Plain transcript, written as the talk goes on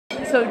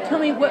So tell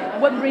me,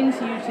 what brings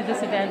you to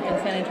this event in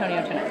San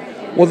Antonio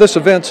tonight? Well, this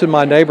event's in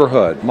my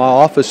neighborhood. My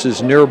office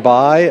is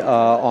nearby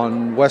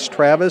on West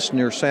Travis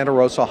near Santa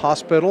Rosa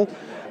Hospital,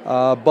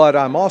 but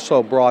I'm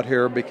also brought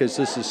here because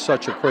this is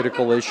such a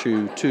critical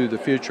issue to the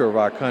future of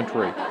our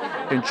country,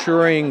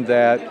 ensuring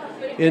that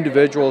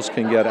individuals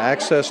can get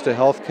access to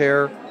health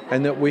care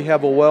and that we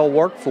have a well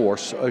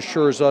workforce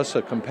assures us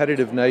a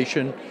competitive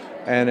nation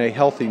and a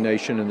healthy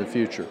nation in the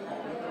future.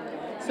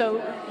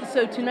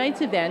 So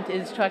tonight's event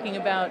is talking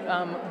about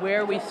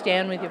where we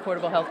stand with the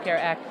Affordable Health Care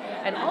Act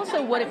and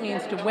also what it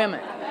means to women.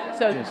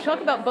 So Yes.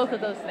 Talk about both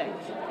of those things.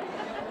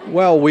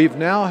 Well, we've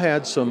now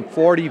had some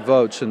 40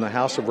 votes in the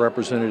House of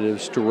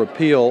Representatives to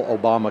repeal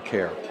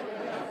Obamacare.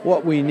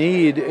 What we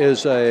need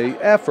is an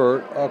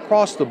effort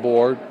across the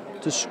board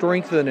to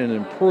strengthen and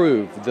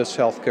improve this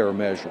health care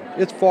measure.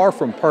 It's far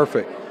from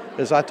perfect.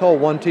 As I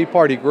told one Tea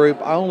Party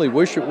group, I only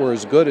wish it were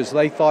as good as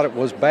they thought it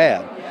was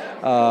bad.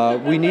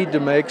 We need to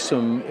make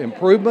some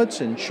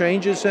improvements and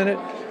changes in it,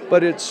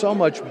 but it's so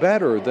much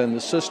better than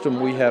the system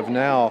we have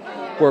now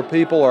where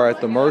people are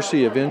at the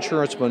mercy of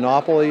insurance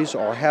monopolies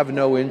or have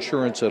no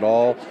insurance at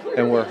all,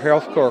 and where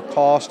healthcare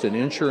costs and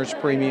insurance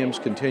premiums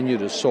continue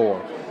to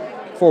soar.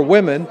 For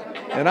women,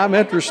 and I'm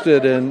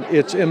interested in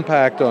its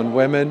impact on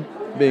women,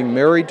 being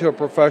married to a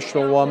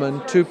professional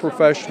woman, 2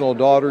 professional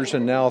daughters,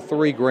 and now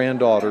 3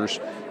 granddaughters,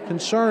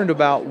 concerned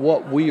about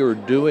what we are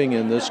doing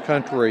in this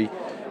country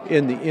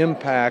in the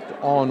impact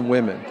on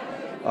women.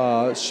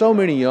 So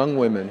many young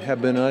women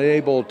have been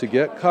unable to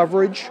get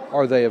coverage,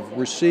 or they have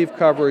received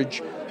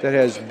coverage that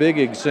has big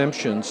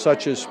exemptions,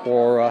 such as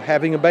for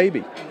having a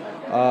baby.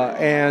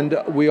 And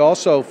we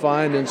also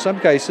find in some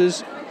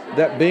cases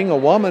that being a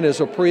woman is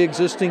a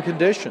pre-existing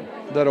condition,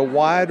 that a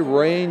wide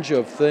range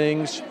of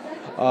things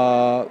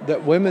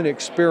that women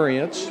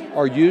experience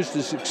are used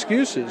as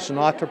excuses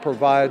not to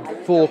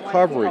provide full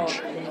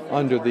coverage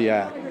under the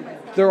Act.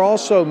 There are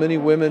also many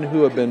women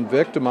who have been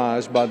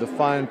victimized by the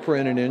fine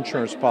print in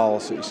insurance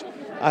policies.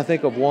 I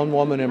think of one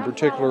woman in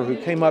particular who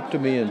came up to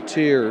me in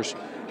tears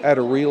at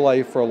a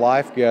Relay for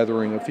Life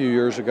gathering a few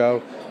years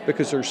ago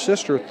because her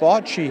sister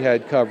thought she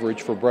had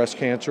coverage for breast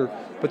cancer,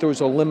 but there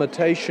was a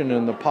limitation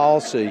in the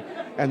policy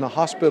and the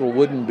hospital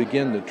wouldn't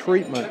begin the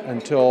treatment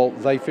until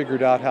they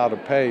figured out how to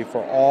pay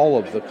for all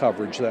of the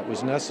coverage that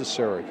was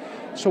necessary.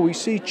 So we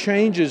see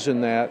changes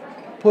in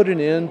that, put an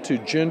end to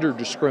gender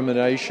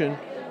discrimination,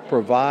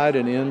 provide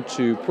an end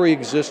to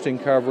pre-existing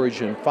coverage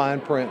and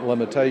fine print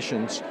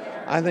limitations.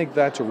 I think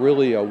that's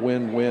really a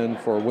win-win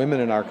for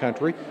women in our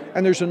country.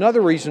 And there's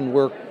another reason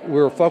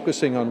we're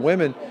focusing on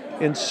women.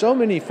 In so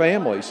many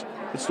families,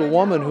 it's the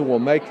woman who will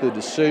make the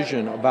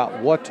decision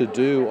about what to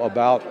do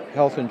about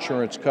health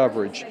insurance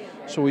coverage.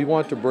 So we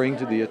want to bring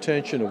to the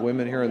attention of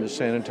women here in the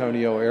San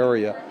Antonio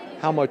area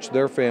how much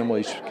their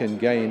families can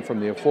gain from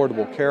the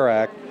Affordable Care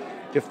Act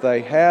if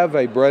they have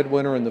a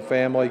breadwinner in the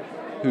family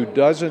who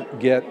doesn't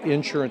get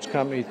insurance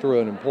company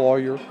through an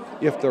employer.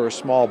 If they're a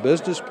small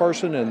business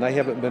person and they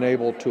haven't been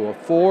able to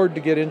afford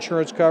to get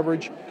insurance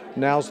coverage,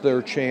 now's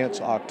their chance.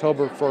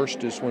 October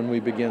 1st is when we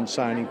begin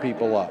signing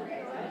people up.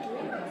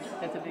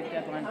 That's a big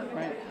deadline,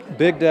 right?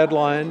 Big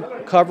deadline.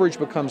 Coverage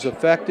becomes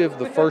effective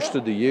the first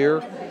of the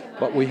year,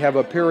 but we have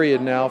a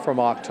period now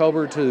from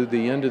October to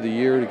the end of the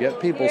year to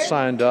get people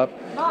signed up,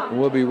 and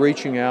we'll be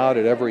reaching out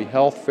at every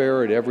health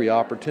fair, at every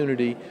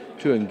opportunity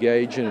to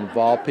engage and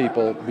involve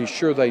people, be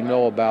sure they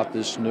know about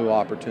this new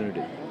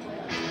opportunity.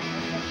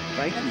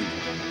 Thank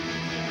you.